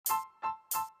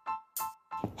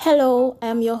Hello,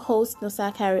 I'm your host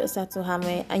Nosakari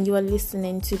Osatohame, and you are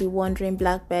listening to the Wandering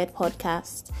Blackbird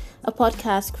podcast, a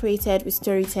podcast created with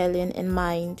storytelling in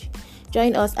mind.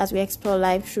 Join us as we explore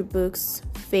life through books,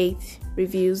 faith,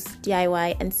 reviews,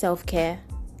 DIY, and self-care.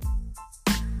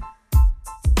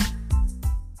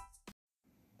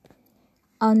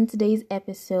 On today's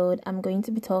episode, I'm going to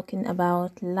be talking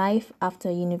about life after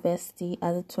university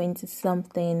as a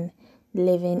 20-something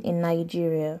living in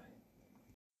Nigeria.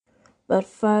 But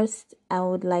first, I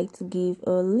would like to give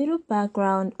a little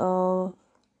background of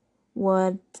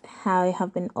how I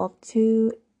have been up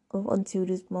to up until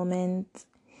this moment.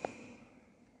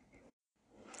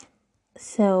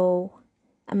 So,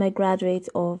 I'm a graduate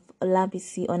of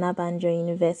Olabisi Onabanjo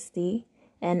University,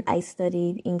 and I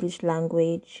studied English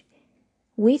language,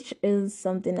 which is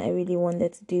something I really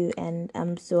wanted to do, and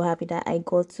I'm so happy that I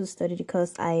got to study the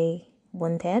course I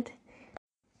wanted.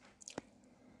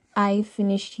 I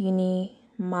finished uni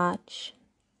March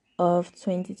of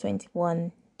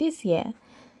 2021 this year,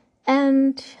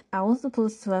 and I was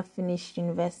supposed to have finished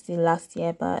university last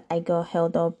year, but I got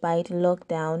held up by the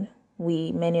lockdown.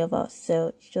 Many of us, so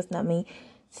it's just not me.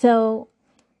 So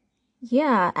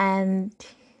yeah, and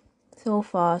so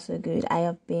far so good. I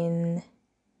have been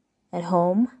at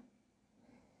home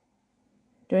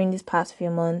during these past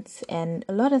few months, and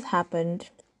a lot has happened,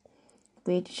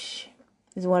 which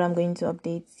is what I'm going to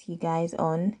update you guys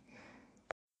on.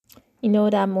 You know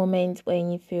that moment when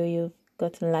you feel you've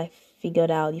gotten life figured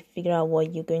out, you figure out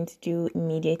what you're going to do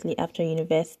immediately after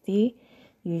university.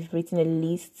 You've written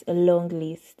a long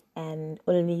list, and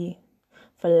only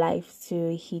for life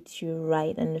to hit you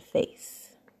right in the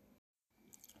face.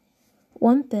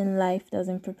 One thing life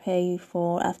doesn't prepare you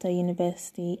for after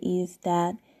university is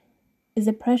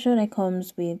the pressure that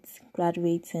comes with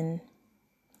graduating.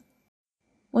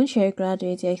 Once you're a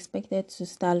graduate, you're expected to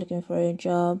start looking for a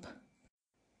job,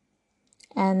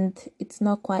 and it's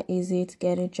not quite easy to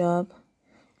get a job,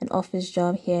 an office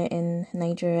job here in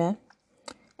Nigeria.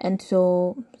 And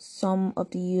so some of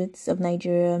the youths of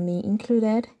Nigeria, me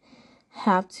included,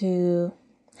 have no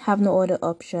other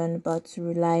option but to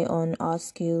rely on our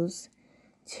skills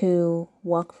to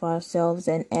work for ourselves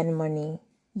and earn money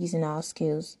using our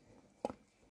skills.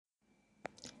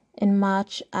 In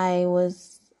March,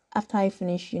 after I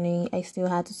finished uni, I still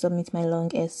had to submit my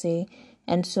long essay,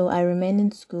 and so I remained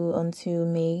in school until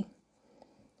May.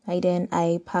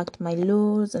 I packed my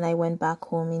loads and I went back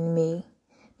home in May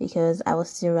because I was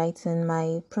still writing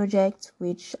my project,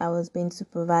 which I was being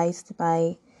supervised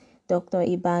by Dr.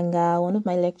 Ibanga, one of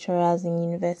my lecturers in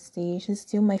university. She's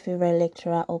still my favorite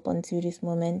lecturer up until this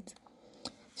moment.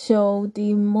 So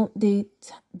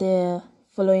the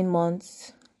following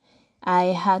months, I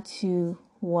had to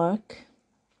work,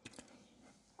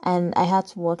 and I had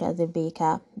to work as a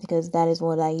baker because that is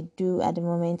what I do at the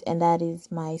moment, and that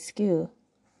is my skill.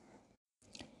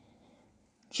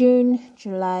 June,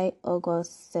 July,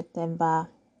 August, September,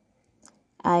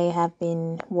 I have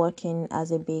been working as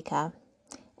a baker,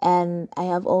 and I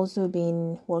have also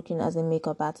been working as a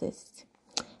makeup artist.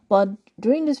 But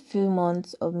during these few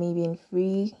months of me being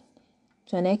free,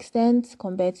 to an extent,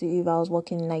 compared to if I was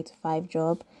working a 9-to-5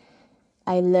 job,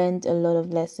 I learned a lot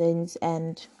of lessons,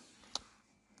 and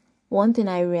one thing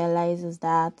I realized is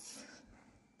that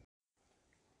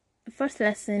the first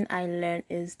lesson I learned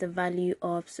is the value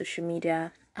of social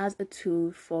media as a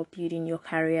tool for building your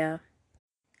career.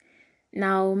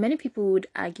 Now, many people would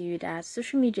argue that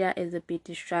social media is a bit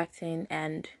distracting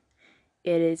and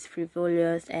it is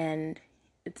frivolous and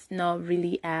it's not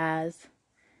really as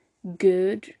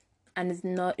good, and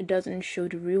it doesn't show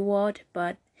the reward.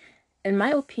 But in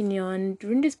my opinion,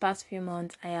 during these past few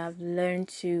months, I have learned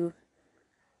to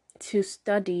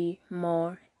study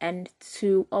more and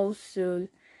to also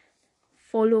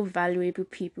follow valuable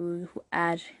people who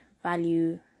add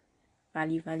value. That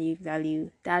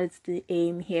is the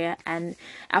aim here. And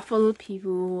I follow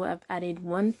people who have added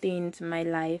one thing to my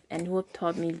life and who have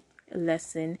taught me a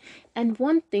lesson. And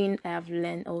one thing I have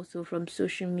learned also from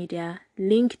social media,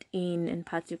 LinkedIn in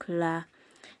particular,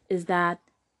 is that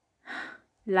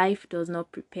life does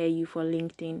not prepare you for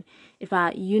LinkedIn. If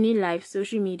our uni life,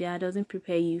 social media doesn't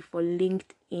prepare you for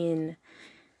LinkedIn.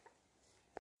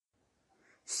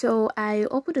 So I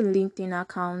opened a LinkedIn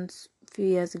account a few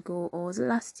years ago, or was it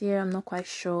last year? I'm not quite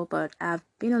sure, but I've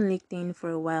been on LinkedIn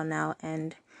for a while now,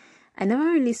 and I never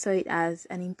really saw it as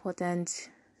an important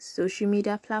social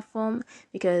media platform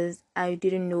because I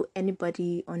didn't know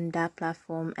anybody on that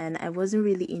platform and I wasn't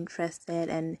really interested.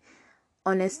 And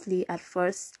honestly, at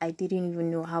first, I didn't even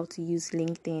know how to use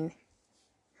LinkedIn.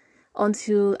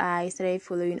 until I started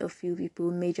following a few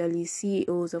people, majorly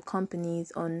CEOs of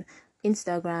companies on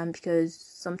Instagram, because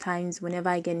sometimes whenever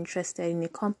I get interested in a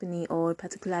company or a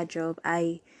particular job,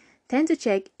 I tend to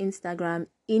check Instagram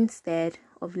instead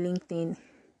of LinkedIn.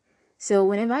 So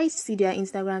whenever I see their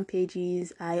Instagram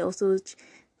pages, I also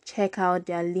check out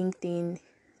their LinkedIn,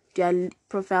 their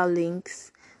profile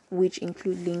links, which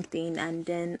include LinkedIn, and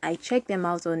then I check them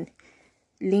out on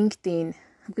LinkedIn.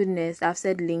 Goodness, I've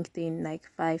said LinkedIn like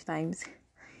 5 times.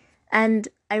 And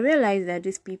I realized that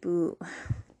these people,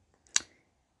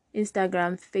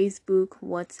 Instagram, Facebook,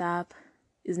 WhatsApp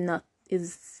is not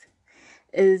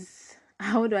is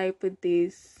how do I put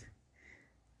this?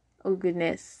 Oh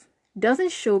goodness.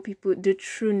 Doesn't show people the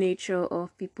true nature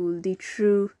of people, the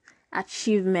true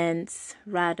achievements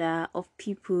rather of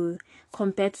people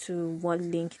compared to what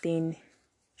LinkedIn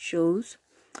shows.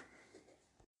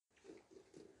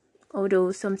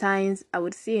 Although sometimes I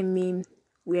would see a meme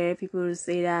where people will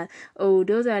say that, oh,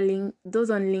 those on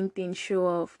LinkedIn show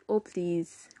off. Oh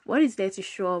please, what is there to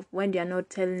show off when they are not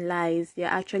telling lies? They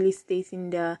are actually stating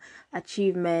their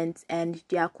achievements and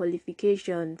their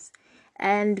qualifications.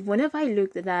 And whenever I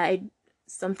looked at that,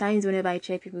 sometimes whenever I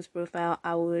check people's profile,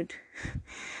 I would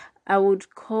I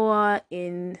would call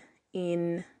in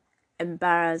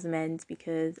embarrassment,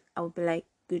 because I would be like,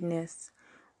 goodness,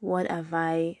 what have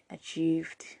I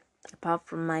achieved apart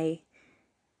from my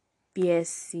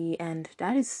BSc? And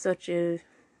that is such a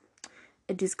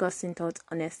disgusting thought,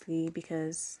 honestly,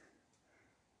 because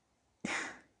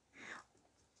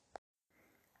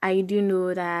I do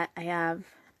know that I have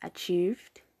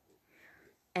achieved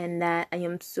and that I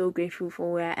am so grateful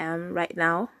for where I am right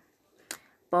now.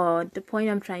 But the point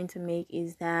I'm trying to make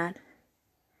is that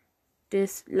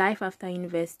this life after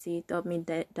university taught me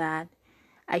that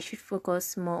I should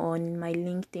focus more on my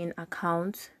LinkedIn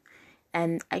account,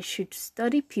 and I should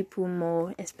study people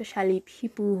more, especially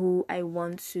people who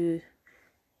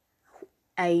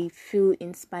I feel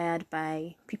inspired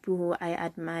by, people who I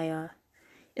admire,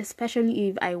 especially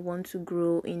if I want to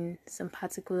grow in some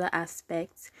particular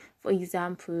aspects. For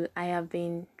example, I have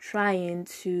been trying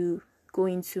to go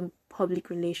into public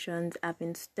relations. I've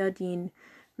been studying,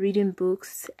 reading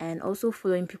books, and also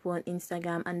following people on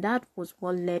Instagram, and that was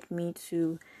what led me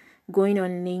to going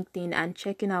on LinkedIn and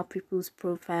checking out people's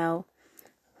profile,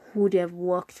 who they've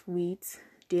worked with,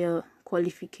 their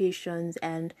qualifications,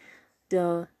 and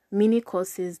the mini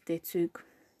courses they took.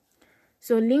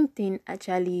 So LinkedIn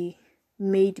actually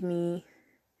made me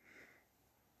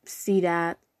see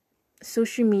that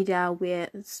social media, where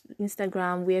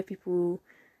Instagram, where people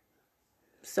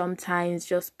sometimes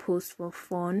just post for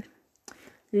fun,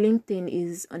 LinkedIn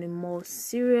is on a more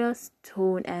serious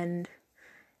tone, and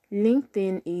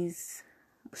LinkedIn is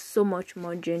so much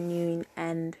more genuine,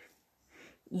 and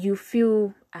you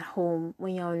feel at home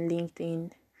when you're on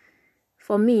LinkedIn.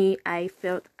 For me, I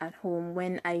felt at home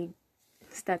when I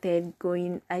started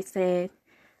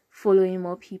following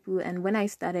more people, and when I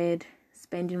started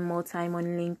spending more time on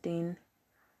LinkedIn,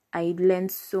 I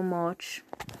learned so much,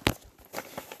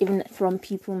 even from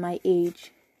people my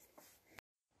age.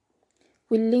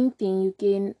 With LinkedIn, you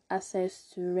gain access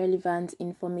to relevant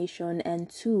information and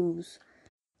tools,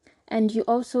 and you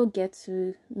also get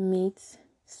to meet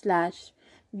slash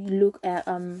look at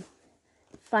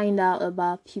find out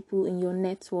about people in your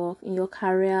network, in your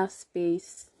career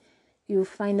space. You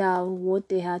find out what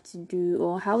they had to do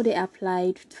or how they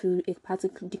applied to a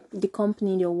particular the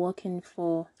company you're working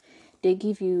for. They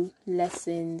give you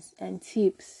lessons and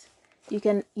tips. You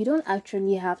don't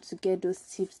actually have to get those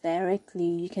tips directly.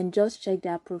 You can just check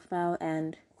their profile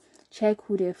and check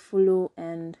who they follow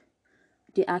and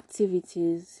the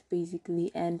activities,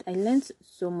 basically. And I learned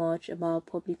so much about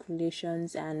public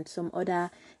relations and some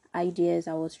other ideas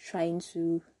I was trying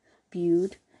to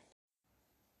build.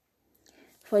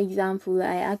 For example,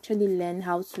 I actually learned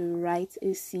how to write a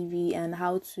CV and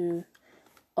how to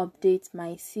update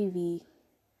my CV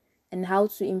and how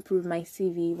to improve my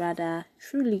CV rather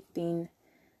through LinkedIn.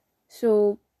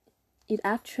 So it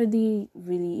actually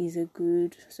really is a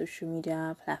good social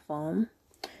media platform.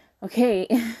 Okay,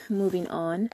 moving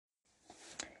on.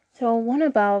 So one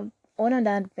of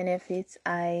that benefits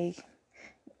I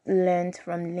learned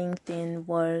from LinkedIn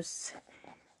was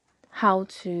how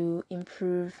to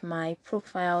improve my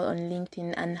profile on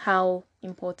LinkedIn, and how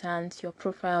important your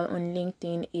profile on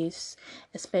LinkedIn is,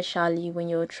 especially when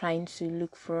you're trying to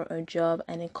look for a job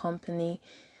and a company.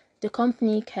 The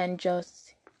company can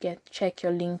just check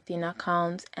your LinkedIn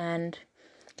account and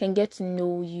can get to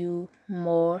know you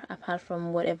more apart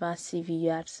from whatever CV you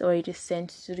had already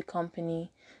sent to the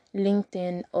company.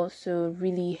 LinkedIn also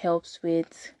really helps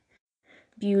with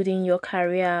building your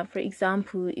career. For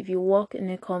example, if you work in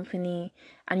a company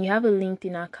and you have a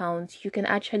LinkedIn account, you can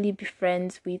actually be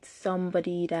friends with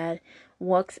somebody that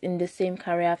works in the same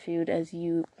career field as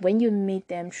you when you meet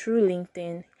them through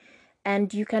LinkedIn.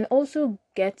 And you can also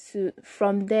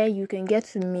from there, you can get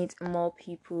to meet more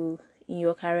people in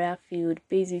your career field.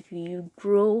 Basically, you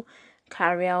grow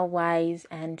career wise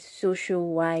and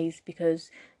social wise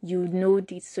because you know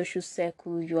the social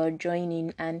circle you are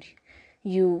joining, and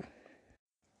you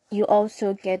you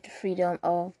also get the freedom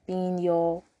of being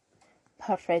your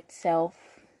perfect self.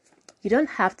 You don't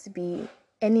have to be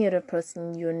any other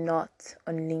person you're not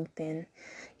on LinkedIn.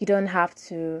 You don't have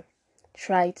to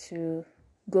try to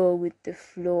go with the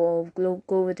flow,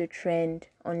 go with the trend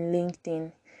on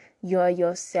LinkedIn. You're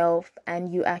yourself,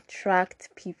 and you attract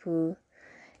people.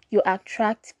 You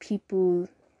attract people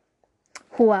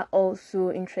who are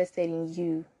also interested in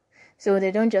you. So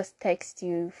they don't just text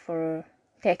you for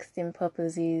texting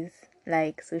purposes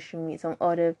like social media, some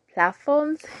other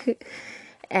platforms.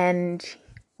 And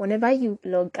whenever you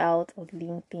log out of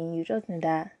LinkedIn, you just know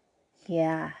that,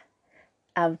 yeah,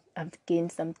 I've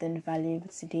gained something valuable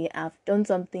today. I've done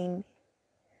something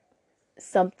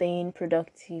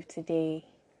productive today.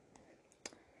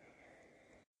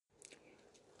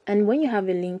 And when you have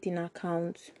a LinkedIn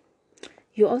account,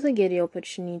 you also get the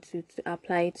opportunity to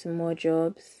apply to more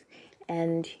jobs,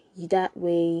 and that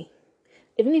way,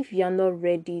 even if you're not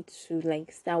ready to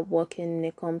like start working in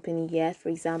a company yet, for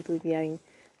example, if you're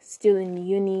still in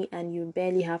uni and you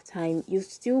barely have time, you're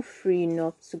still free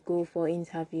enough to go for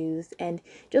interviews and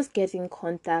just getting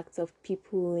contacts of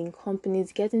people in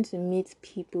companies, getting to meet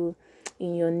people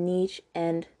in your niche,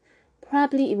 and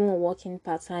probably even working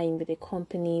part-time with a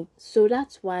company. So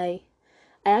that's why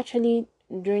I actually,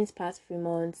 during the past few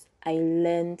months, I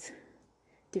learned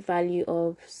the value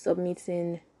of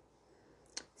submitting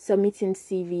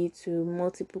CV to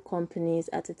multiple companies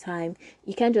at a time.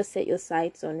 You can't just set your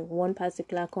sights on one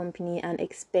particular company and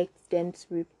expect them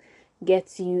to get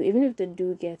to you, even if they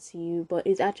do get to you. But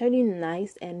it's actually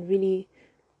nice, and really,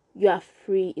 you are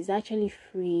free. It's actually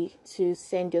free to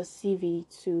send your CV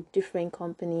to different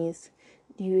companies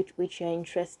which you're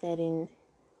interested in.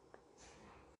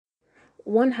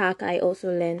 One hack I also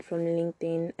learned from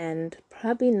LinkedIn, and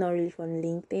probably not really from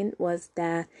LinkedIn, was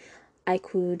that I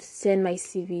could send my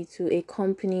CV to a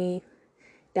company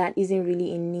that isn't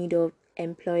really in need of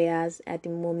employers at the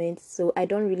moment. So I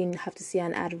don't really have to see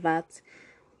an advert,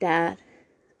 that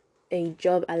a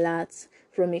job alert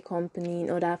from a company in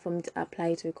order for me to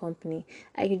apply to a company.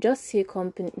 I could just see a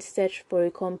company, search for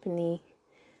a company,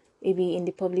 maybe in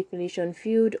the public relation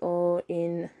field or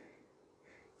in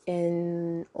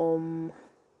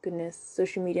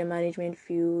social media management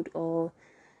field, or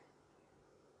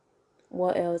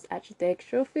what else,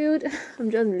 architectural field. I'm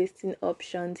just listing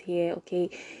options here. Okay,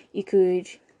 you could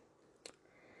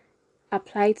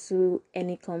apply to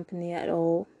any company at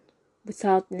all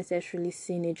without necessarily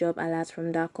seeing a job alert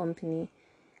from that company,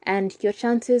 and your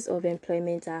chances of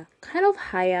employment are kind of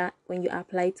higher when you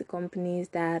apply to companies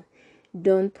that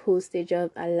don't post a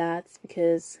job alert,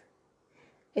 because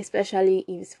especially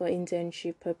if it's for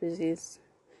internship purposes.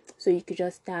 So you could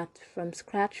just start from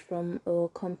scratch from a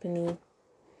company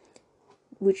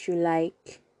which you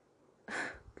like.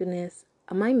 Goodness,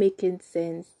 am I making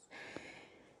sense?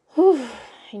 Whew,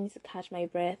 I need to catch my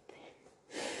breath.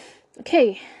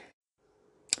 Okay,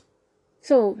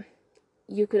 so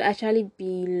you could actually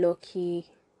be lucky.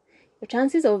 Your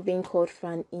chances of being called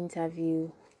for an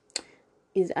interview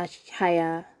is actually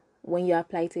higher when you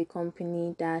apply to a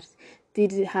company that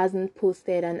hasn't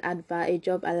posted an advert, a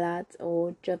job alert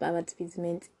or job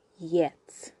advertisement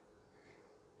yet.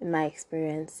 In my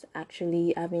experience,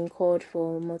 actually, I've been called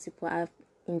for multiple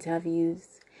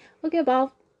interviews. Okay,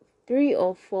 about 3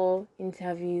 or 4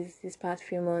 interviews this past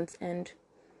few months, and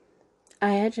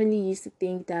I actually used to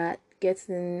think that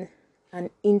getting an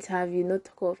interview, not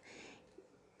talk of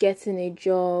getting a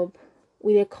job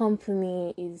with a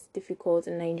company, is difficult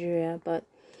in Nigeria, but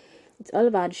it's all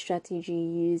about the strategy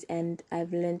you use, and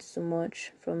I've learned so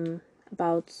much from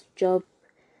about job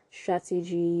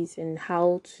strategies and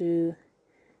how to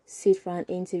sit for an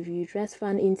interview, dress for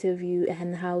an interview,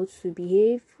 and how to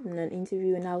behave in an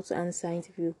interview, and how to answer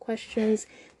interview questions,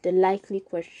 the likely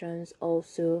questions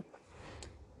also.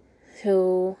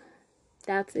 So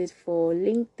that's it for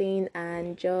LinkedIn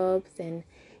and jobs and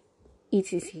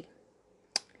etc.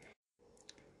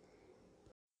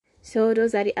 So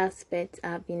those are the aspects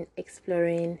I've been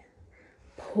exploring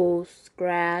post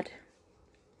grad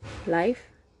life.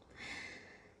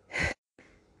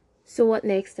 So what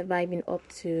next have I been up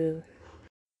to?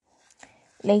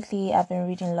 Lately, I've been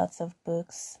reading lots of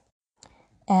books.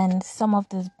 And some of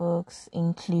these books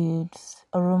includes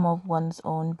A Room of One's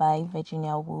Own by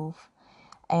Virginia Woolf.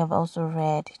 I have also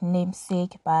read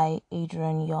Namesake by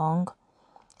Adrian Young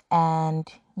and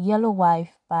Yellow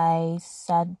Wife by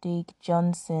Sadiq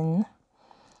Johnson.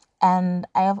 And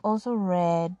I have also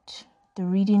read The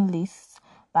Reading List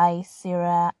by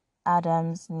Sarah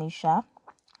Adams Nisha.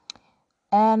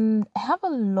 And I have a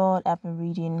lot I've been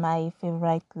reading. My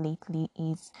favorite lately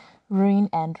is Ruin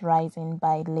and Rising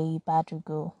by Leigh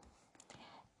Bardugo.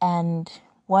 And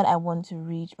what I want to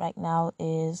read right now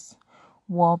is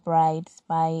War Brides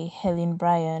by Helen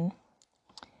Bryan.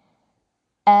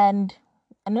 And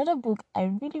another book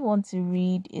I really want to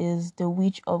read is The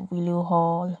Witch of Willow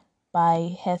Hall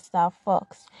by Hester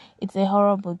Fox. It's a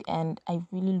horror book and I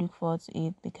really look forward to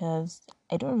it because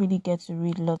I don't really get to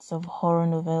read lots of horror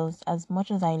novels as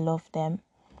much as I love them.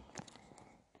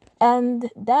 And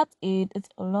that's it. It's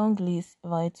a long list.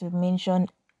 If I were to mention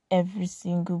every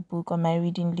single book on my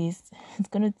reading list, it's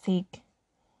going to take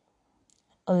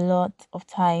a lot of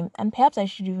time. And perhaps I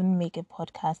should even make a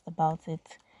podcast about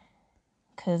it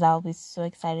because I'll be so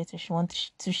excited to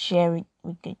want to share it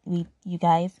with you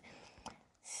guys.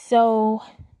 So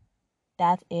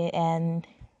that's it. And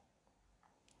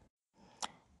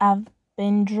I've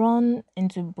been drawn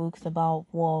into books about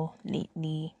war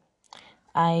lately.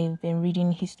 I've been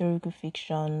reading historical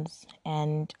fictions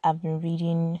and I've been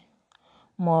reading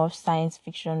more science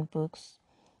fiction books,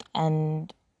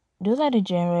 and those are the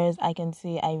genres I can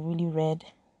say I really read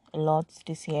a lot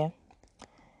this year.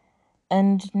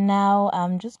 And now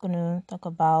I'm just gonna talk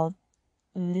about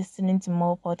listening to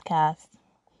more podcasts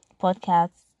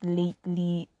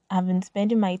lately. I've been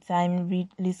spending my time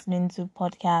listening to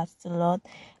podcasts a lot,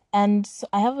 and so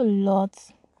I have a lot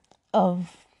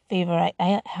of favorite.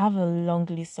 I have a long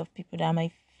list of people that are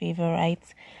my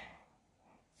favorite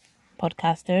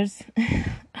podcasters.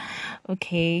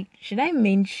 Okay, should I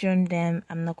mention them?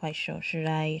 I'm not quite sure. Should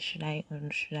I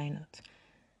or should I not?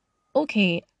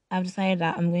 Okay, I've decided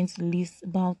that I'm going to list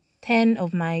about 10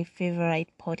 of my favorite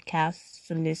podcasts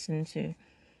to listen to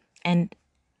and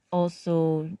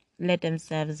also let them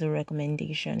serve as a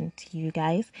recommendation to you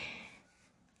guys.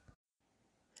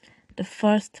 The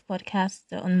first podcast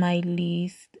on my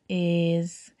list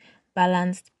is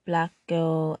Balanced Black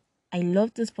Girl. I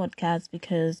love this podcast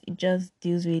because it just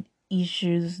deals with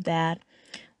issues that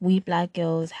we black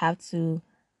girls have to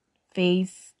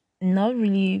face, not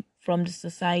really from the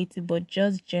society, but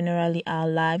just generally our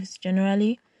lives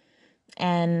generally.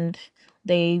 And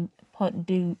they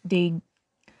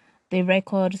they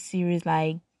record series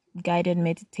like guided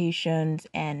meditations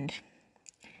and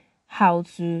how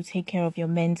to take care of your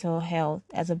mental health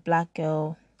as a black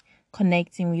girl,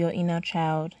 connecting with your inner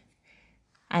child,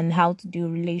 and how to do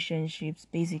relationships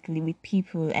basically with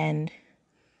people and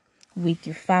with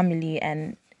your family.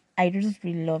 And I just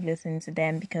really love listening to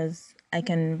them because I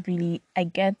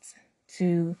get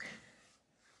to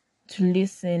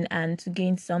listen and to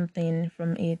gain something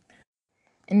from it.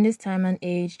 In this time and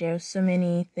age, there are so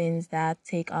many things that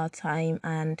take our time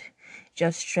and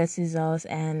just stresses us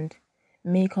and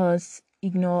make us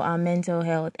ignore our mental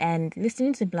health. And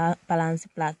listening to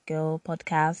Balanced Black Girl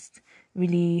podcast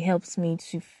really helps me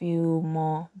to feel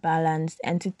more balanced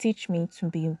and to teach me to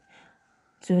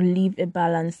live a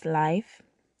balanced life.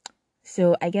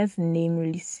 So I guess the name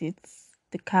really sits,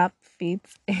 the cap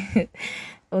fits.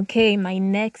 Okay, my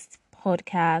next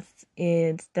podcast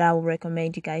is that I will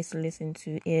recommend you guys to listen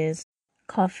to is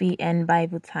Coffee and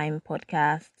Bible Time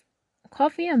podcast.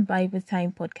 Coffee and Bible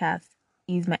Time podcast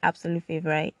is my absolute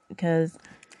favorite because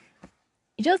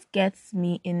it just gets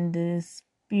me in the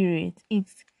spirit. It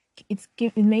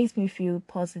makes me feel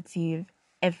positive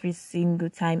every single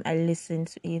time I listen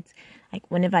to it. Like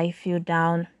whenever I feel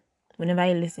down, whenever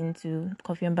I listen to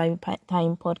Coffee and Bible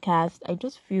Time podcast, I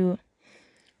just feel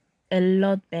a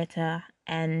lot better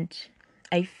and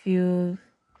I feel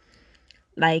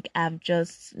like I've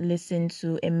just listened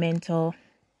to a mentor.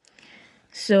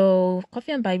 So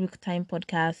Coffee and Bible Time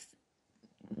podcast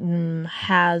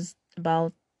has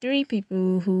about 3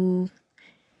 people who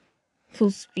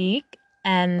speak,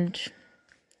 and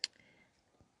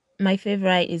my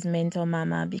favorite is Mentor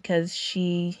Mama because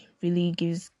she really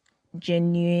gives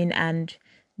genuine and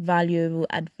valuable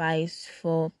advice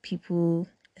for people,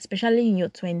 especially in your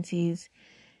 20s.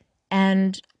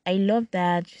 And I love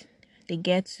that they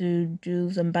get to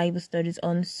do some Bible studies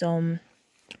on some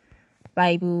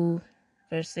Bible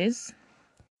verses.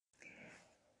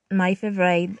 My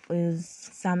favorite is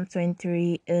Psalm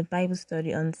 23, a Bible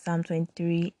study on Psalm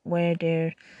 23, where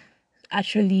they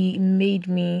actually made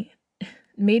me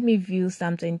view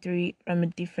Psalm 23 from a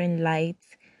different light.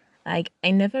 Like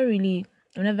I never really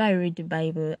whenever I read the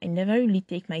Bible, I never really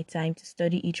take my time to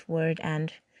study each word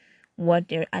and what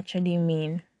they actually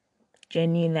mean.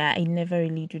 Genuinely, I never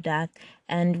really do that.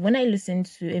 And when I listened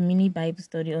to a mini Bible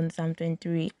study on Psalm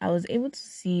 23, I was able to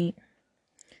see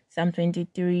Psalm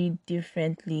 23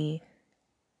 differently.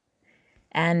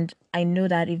 And I know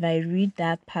that if I read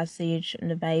that passage in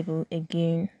the Bible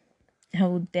again, I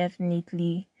will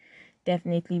definitely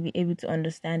be able to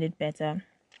understand it better.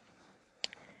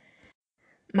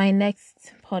 My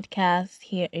next podcast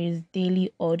here is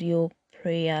Daily Audio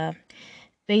Prayer.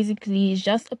 Basically, it's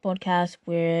just a podcast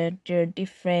where there are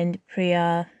different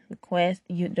prayer requests.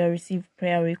 They receive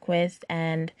prayer requests,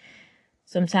 and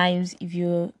sometimes if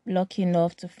you're lucky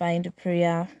enough to find a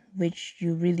prayer which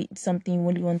you really something you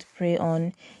really want to pray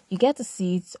on, you get to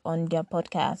see it on their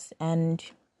podcast and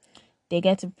they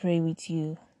get to pray with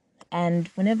you. And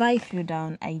whenever I feel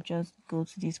down, I just go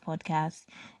to this podcast.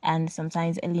 And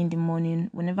sometimes early in the morning,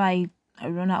 whenever I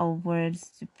run out of words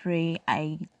to pray,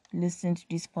 I listen to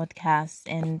this podcast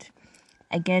and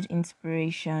I get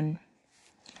inspiration.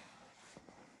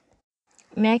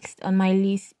 Next on my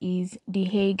list is the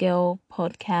Hey Girl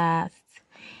podcast.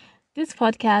 This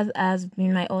podcast has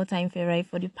been my all-time favorite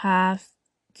for the past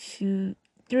 3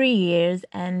 years,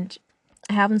 and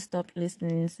I haven't stopped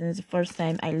listening since the first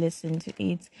time I listened to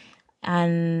it.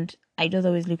 And I just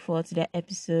always look forward to the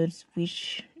episodes,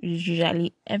 which is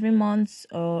usually every month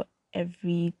or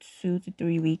every 2 to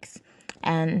 3 weeks.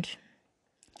 And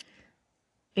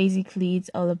basically, it's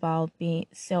all about being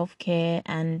self-care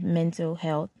and mental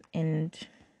health, and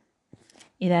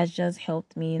it has just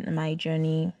helped me in my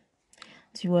journey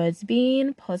towards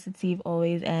being positive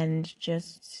always and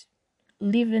just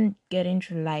getting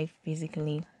through life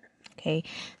basically. Okay,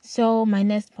 so my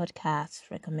next podcast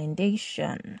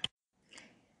recommendation.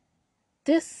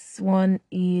 This one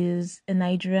is a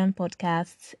Nigerian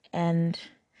podcast, and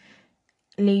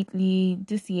lately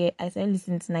this year I started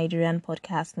listening to Nigerian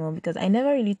podcasts more because I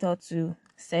never really thought to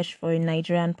search for a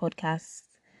Nigerian podcast,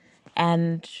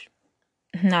 and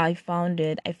now I found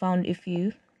it. I found a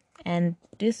few, and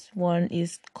this one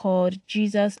is called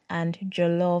Jesus and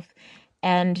Jollof,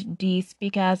 and the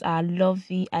speakers are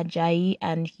Lovey Ajayi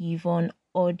and Yvonne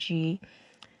Oji.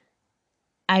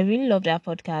 I really love their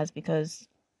podcast because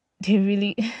they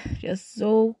really just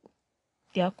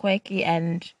they are quirky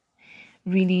and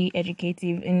really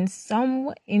educative in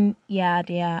some in yeah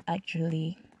they are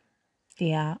actually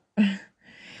they are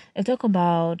they talk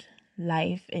about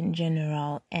life in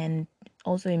general and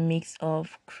also a mix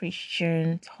of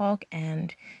Christian talk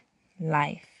and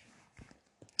life.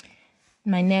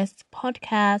 My next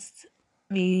podcast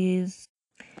is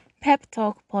Pep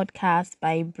Talk Podcast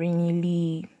by Brainy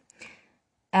Lee.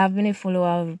 I've been a follower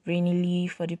of Brainy Lee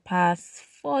for the past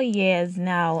 4 years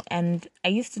now, and I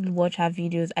used to watch her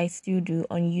videos. I still do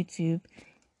on YouTube.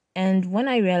 And when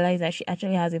I realized that she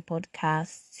actually has a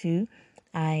podcast too,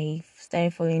 I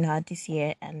started following her this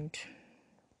year, and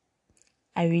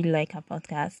I really like her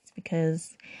podcast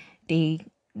because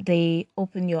they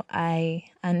open your eye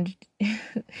and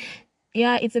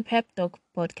yeah, it's a pep talk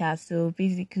podcast. So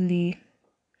basically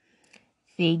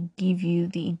they give you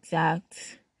the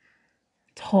exact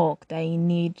talk that you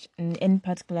need in any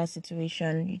particular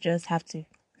situation. You just have to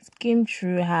skim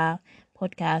through her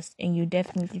podcast and you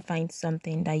definitely find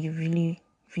something that you really,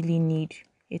 really need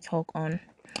a talk on.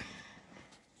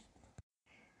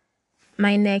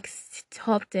 My next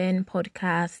top 10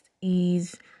 podcast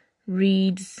is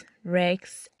Reads,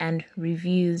 Recs, and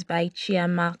Reviews by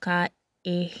Chiamaka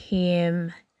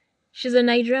Ehim. She's a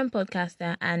Nigerian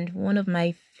podcaster and one of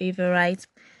my favorite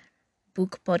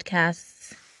book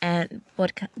podcasts and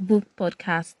book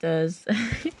podcasters.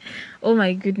 Oh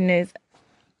my goodness.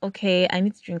 Okay, I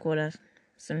need to drink water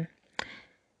soon.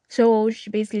 So she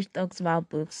basically talks about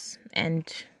books,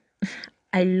 and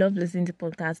I love listening to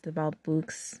podcasts about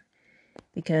books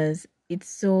because it's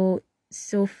so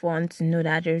fun to know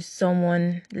that there's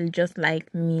someone just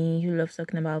like me who loves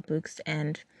talking about books,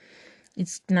 and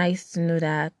it's nice to know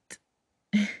that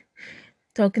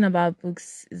talking about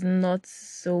books is not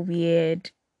so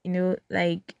weird.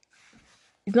 Like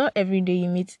it's not every day you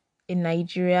meet a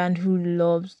Nigerian who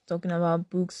loves talking about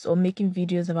books or making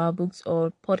videos about books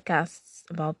or podcasts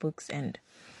about books, and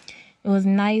it was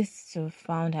nice to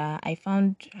find her.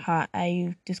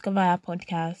 I discovered her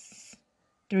podcast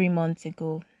 3 months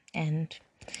ago, and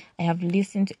I have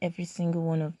listened to every single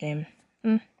one of them.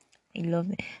 I love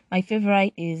it. My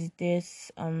favorite is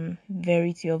this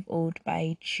Verity of Old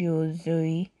by Chio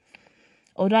Zoe.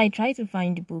 Although I tried to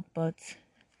find the book, but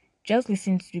just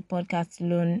listening to the podcast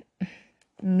alone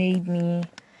made me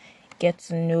get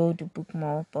to know the book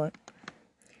more. But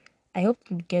I hope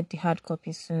to get the hard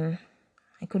copy soon.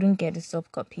 I couldn't get the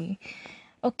soft copy.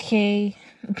 Okay,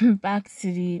 back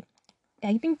to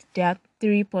I think there are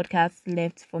 3 podcasts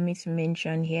left for me to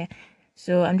mention here.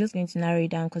 So I'm just going to narrow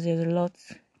it down because there's a lot.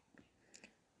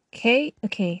 Okay.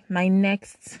 My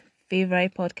next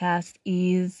favorite podcast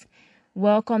is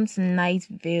Welcome to Night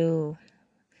Vale.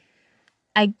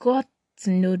 I got to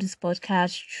know this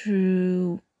podcast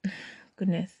through,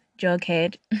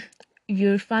 Jughead. If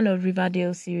you're a fan of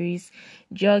Riverdale series,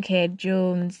 Jughead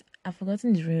Jones, I've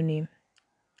forgotten his real name.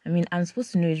 I mean, I'm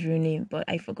supposed to know his real name, but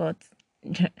I forgot.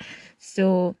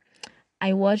 So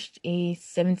I watched a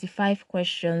 75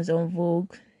 questions on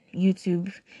Vogue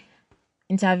YouTube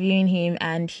interviewing him,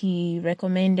 and he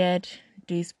recommended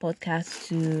this podcast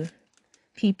to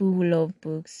people who love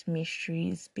books,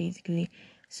 mysteries, basically.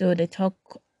 So the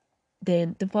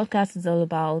podcast is all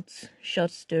about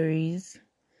short stories,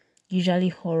 usually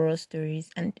horror stories,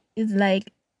 and it's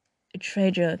like a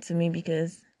treasure to me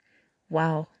because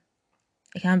wow,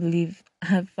 I can't believe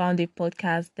I've found a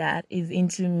podcast that is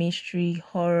into mystery,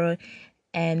 horror,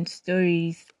 and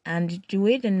stories. And the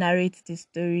way they narrate the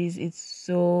stories is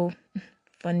so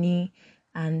funny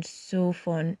and so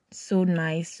fun, so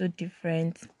nice, so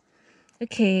different.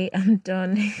 Okay, I'm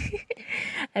done.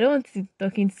 I don't want to be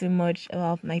talking too much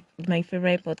about my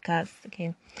favorite podcast. Okay,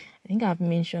 I think I've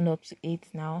mentioned up to 8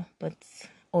 now,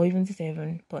 or even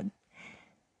 7, but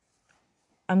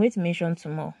I'm going to mention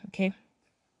some more. Okay,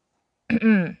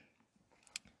 I'm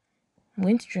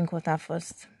going to drink water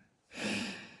first.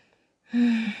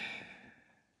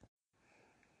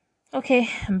 Okay,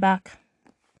 I'm back.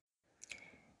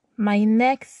 My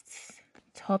next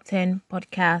top 10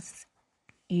 podcast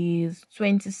is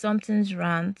 20 Something's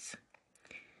Rant.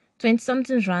 20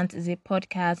 Something's Rant is a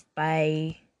podcast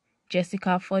by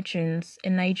Jessica Fortunes, a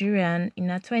Nigerian in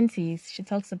her 20s. She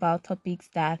talks about topics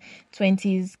that people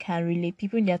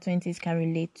in their 20s can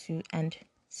relate to. And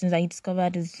since I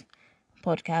discovered this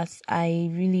podcast,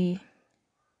 I've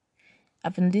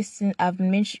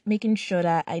been making sure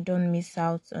that I don't miss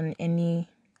out on any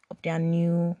of their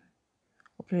new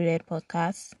uploaded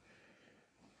podcasts,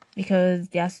 because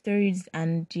their stories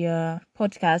and their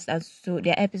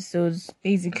their episodes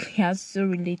basically are so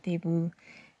relatable,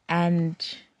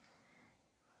 and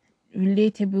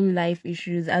relatable life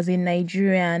issues. As a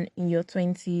Nigerian in your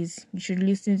 20s, you should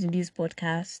listen to these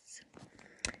podcasts.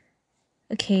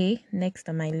 Okay, next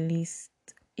on my list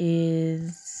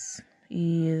is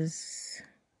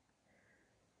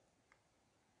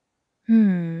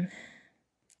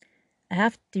I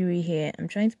have 3 here. I'm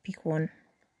trying to pick one.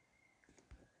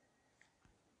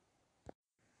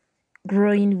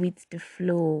 Growing with the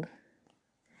Flow.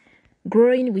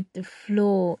 Growing with the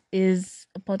Flow is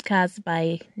a podcast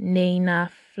by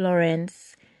Naina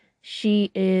Florence.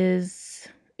 She is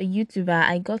a YouTuber.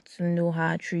 I got to know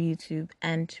her through YouTube,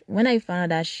 and when I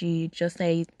found out that she just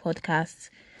started podcasts,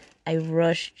 I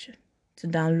rushed to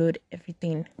download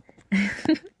everything.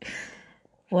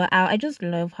 Well, I just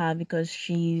love her because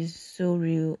she's so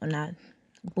real on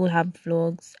both her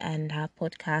vlogs and her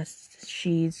podcasts.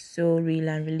 She's so real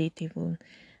and relatable.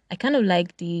 I kind of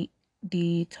like the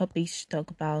topics she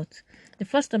talk about. The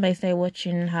first time I started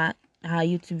watching her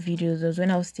YouTube videos was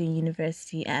when I was still in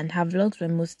university, and her vlogs were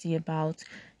mostly about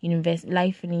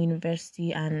life in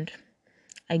university, and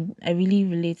I really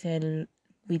related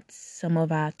with some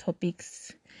of our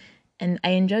topics, and I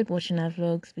enjoyed watching her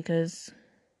vlogs because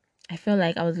I felt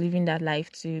like I was living that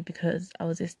life too, because I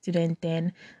was a student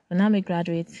then. But now I'm a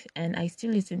graduate and I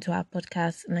still listen to her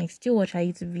podcast and I still watch her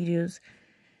YouTube videos.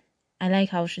 I like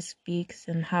how she speaks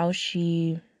and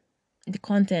the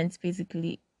content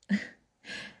basically.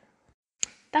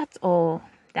 That's all.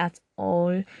 That's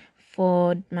all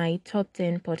for my top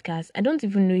 10 podcasts. I don't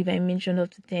even know if I mentioned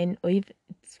up to 10 or if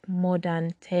it's more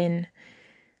than 10.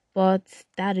 But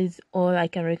that is all I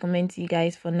can recommend to you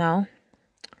guys for now.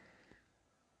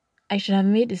 I should have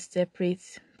made a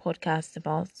separate podcast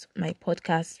about my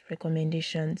podcast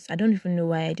recommendations. I don't even know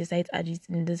why I decided to add it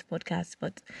in this podcast,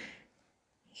 but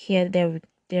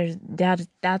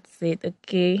that's it.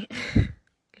 Okay.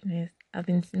 Goodness, I've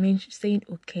been saying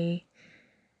okay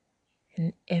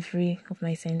in every of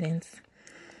my sentence.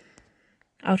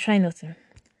 I'll try not to.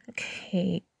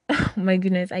 Okay. Oh my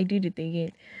goodness, I did it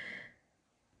again.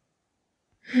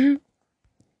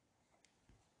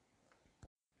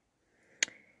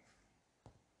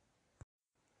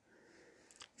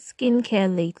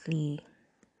 Skincare lately.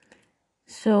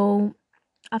 So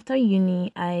after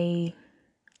uni, I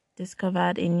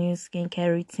discovered a new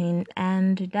skincare routine,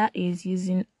 and that is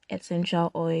using essential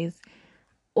oils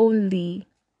only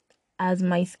as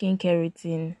my skincare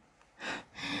routine.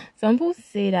 Some people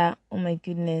say that, oh my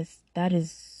goodness, that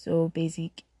is so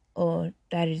basic. oh,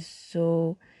 that is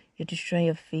so, you're destroying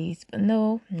your face. But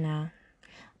no, nah.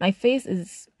 My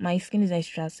skin is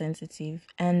extra sensitive,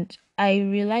 and I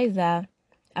realized that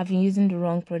I've been using the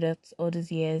wrong products all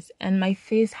these years, and my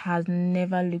face has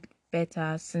never looked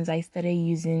better since I started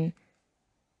using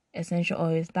essential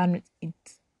oils. That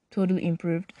it's totally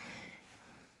improved.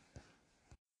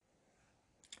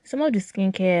 Some of the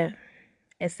skincare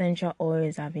essential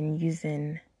oils I've been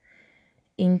using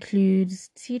includes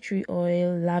tea tree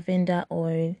oil, lavender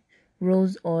oil,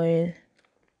 rose oil,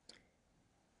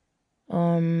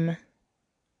 um,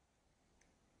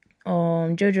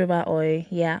 jojoba oil,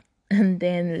 yeah. And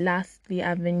then lastly,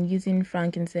 I've been using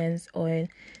frankincense oil.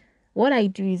 What I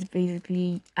do is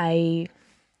basically I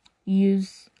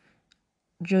use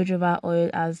jojoba oil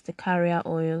as the carrier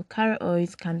oil. Carrier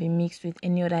oils can be mixed with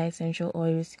any other essential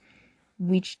oils,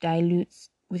 which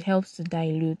helps to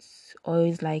dilute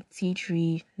oils like tea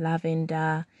tree,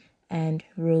 lavender, and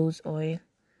rose oil.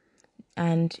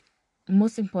 And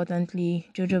most importantly,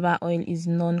 jojoba oil is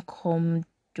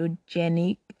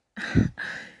non-comedogenic,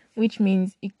 which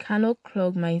means it cannot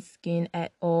clog my skin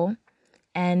at all,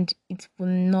 and it will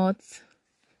not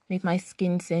make my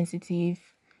skin sensitive.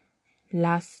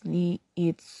 Lastly,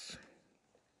 it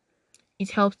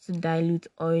helps to dilute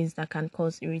oils that can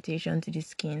cause irritation to the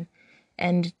skin.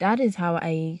 And that is how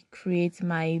I create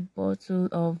my bottle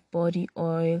of body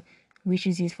oil, which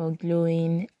is used for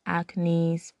glowing,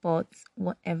 acne, spots,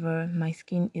 whatever. My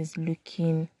skin is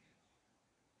looking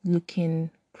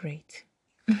great.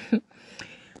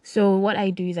 So what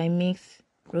I do is I mix.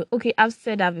 Okay, I've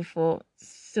said that before.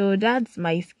 So that's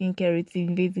my skincare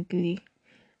routine basically.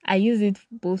 I use it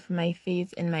both for my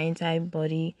face and my entire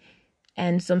body.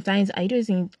 And sometimes I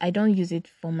don't use it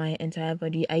for my entire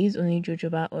body. I use only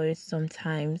jojoba oil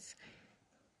sometimes,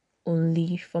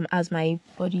 only from as my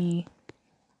body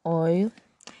oil.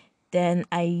 Then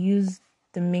I use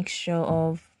the mixture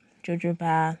of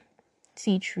jojoba,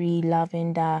 tea tree,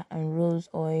 lavender, and rose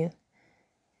oil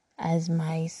as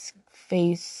my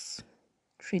face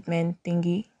treatment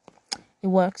thingy. It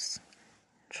works.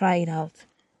 Try it out.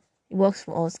 It works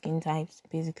for all skin types,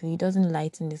 basically. It doesn't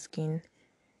lighten the skin.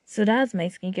 So that's my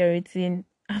skincare routine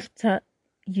after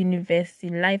university,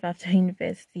 life after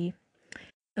university.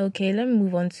 Okay, let me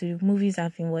move on to movies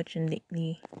I've been watching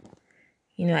lately.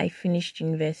 I finished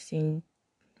university in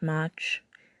March.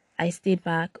 I stayed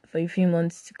back for a few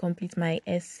months to complete my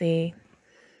essay.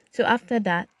 So after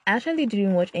that, I actually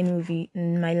didn't watch any movie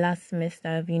in my last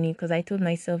semester of uni because I told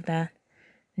myself that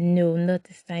no, not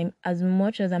this time. As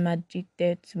much as I'm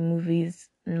addicted to movies,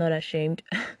 I'm not ashamed.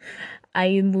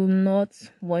 I will not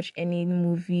watch any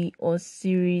movie or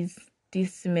series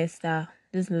this semester,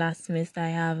 this last semester I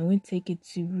have. I'm going to take it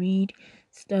to read,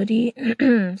 study,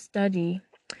 study.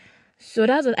 So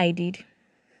that's what I did.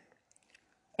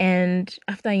 And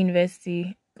after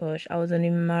university, gosh, I was on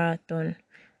a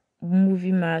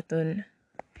movie marathon.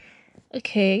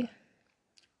 Okay,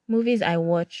 movies I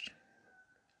watched.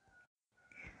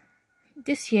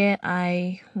 This year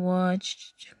I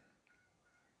watched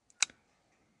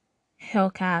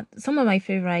Hellcat. Some of my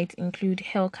favorites include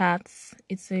Hellcats.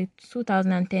 It's a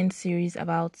 2010 series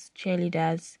about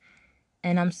cheerleaders,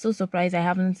 and I'm so surprised I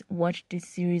haven't watched this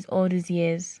series all these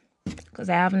years because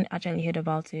I haven't actually heard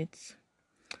about it.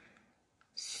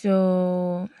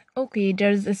 So, okay,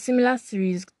 there's a similar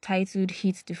series titled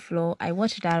Hit the Floor. I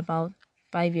watched that about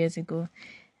 5 years ago,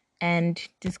 and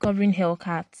discovering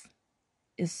Hellcat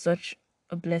is such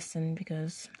a blessing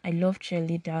because I love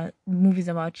cheerleader movies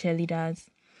about cheerleaders.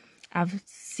 I've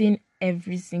seen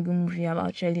every single movie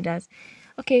about cheerleaders.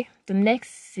 Okay, the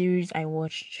next series I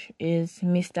watched is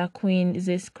Mr. Queen. It's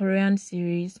this Korean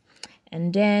series.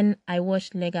 And then I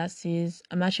watched Legacies.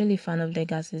 I'm actually a fan of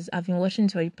Legacies. I've been watching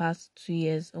it for the past 2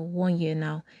 years or 1 year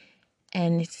now.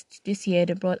 And this year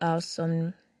they brought out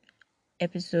some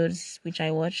episodes which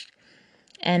I watched.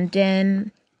 And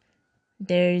then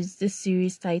there's this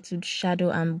series titled Shadow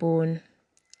and Bone.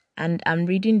 And I'm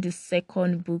reading the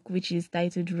second book, which is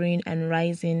titled Rain and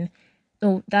Rising.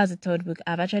 Oh, that's the third book.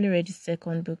 I've actually read the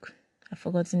second book. I've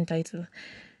forgotten the title.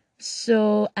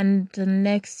 So, and the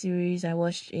next series I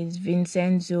watched is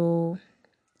Vincenzo.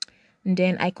 And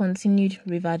then I continued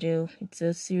Riverdale. It's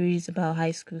a series about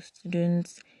high school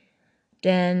students.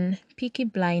 Then Peaky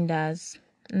Blinders.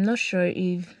 I'm not sure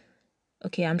if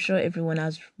okay, I'm sure everyone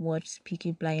has watched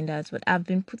Peaky Blinders, but I've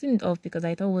been putting it off because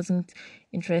I thought it wasn't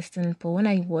interesting. But when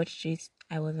I watched it,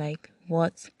 I was like,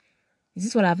 what? Is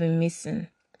this what I've been missing?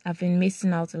 I've been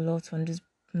missing out a lot on this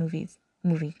movie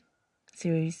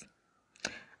series.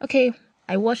 Okay,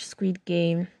 I watched Squid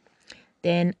Game,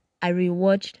 then I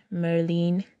rewatched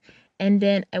Merlin, And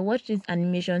then I watched this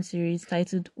animation series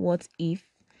titled What If?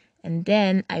 And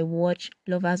then I watched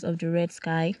Lovers of the Red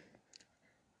Sky.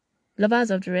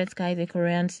 Lovers of the Red Sky is a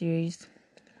Korean series.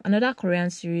 Another Korean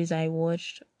series I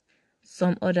watched,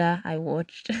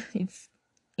 it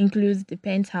includes The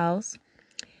Penthouse,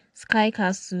 Sky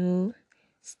Castle,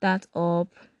 Start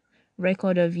Up,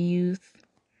 Record of Youth,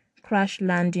 Crash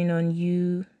Landing on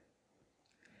You,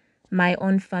 My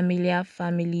Unfamiliar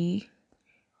Family,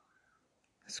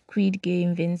 Squid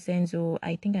Game, Vincenzo.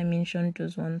 I think I mentioned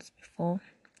those ones before.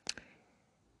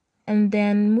 And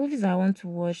then movies I want to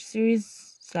watch,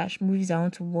 series/movies I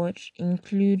want to watch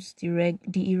includes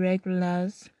The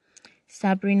Irregulars,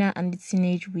 Sabrina and the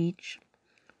Teenage Witch,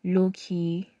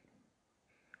 Loki,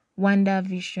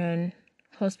 WandaVision,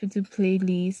 Hospital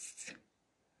Playlist.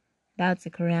 That's a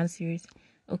Korean series.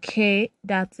 Okay,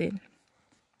 that's it.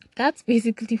 That's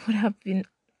basically what I've been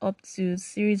up to,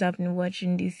 series I've been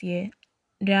watching this year.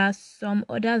 There are some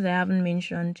others I haven't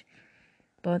mentioned,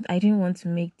 but I didn't want to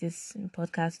make this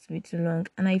podcast to be too long.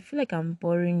 And I feel like I'm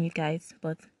boring you guys,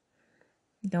 but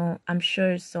I'm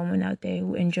sure someone out there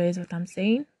who enjoys what I'm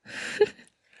saying.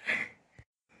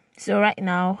 So right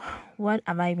now, what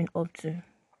have I been up to?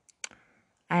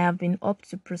 I have been up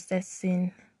to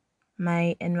processing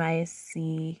my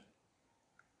NYSC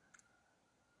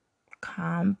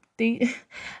camp.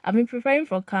 I've been preparing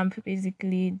for camp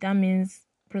basically. That means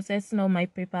processing all my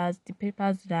papers, the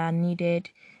papers that are needed.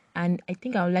 And I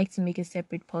think I would like to make a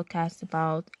separate podcast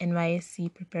about NYSC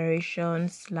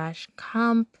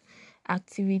preparation/camp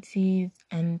activities,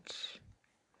 and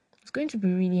it's going to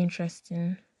be really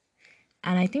interesting.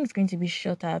 And I think it's going to be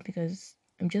shorter because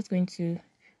I'm just going to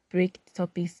break the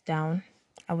topics down.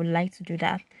 I would like to do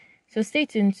that. So stay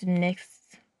tuned to the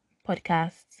next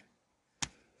podcast.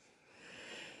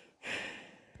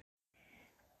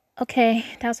 Okay,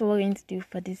 that's what we're going to do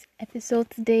for this episode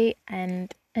today.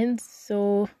 And I'm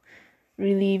so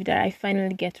relieved that I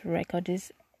finally get to record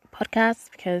this podcast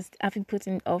because I've been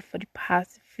putting it off for the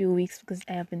past few weeks because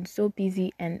I have been so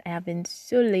busy and I have been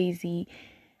so lazy.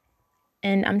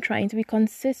 And I'm trying to be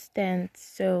consistent.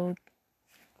 So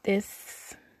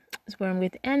this is where I'm going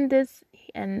to end this.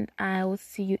 And I will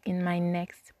see you in my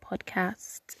next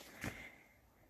podcast.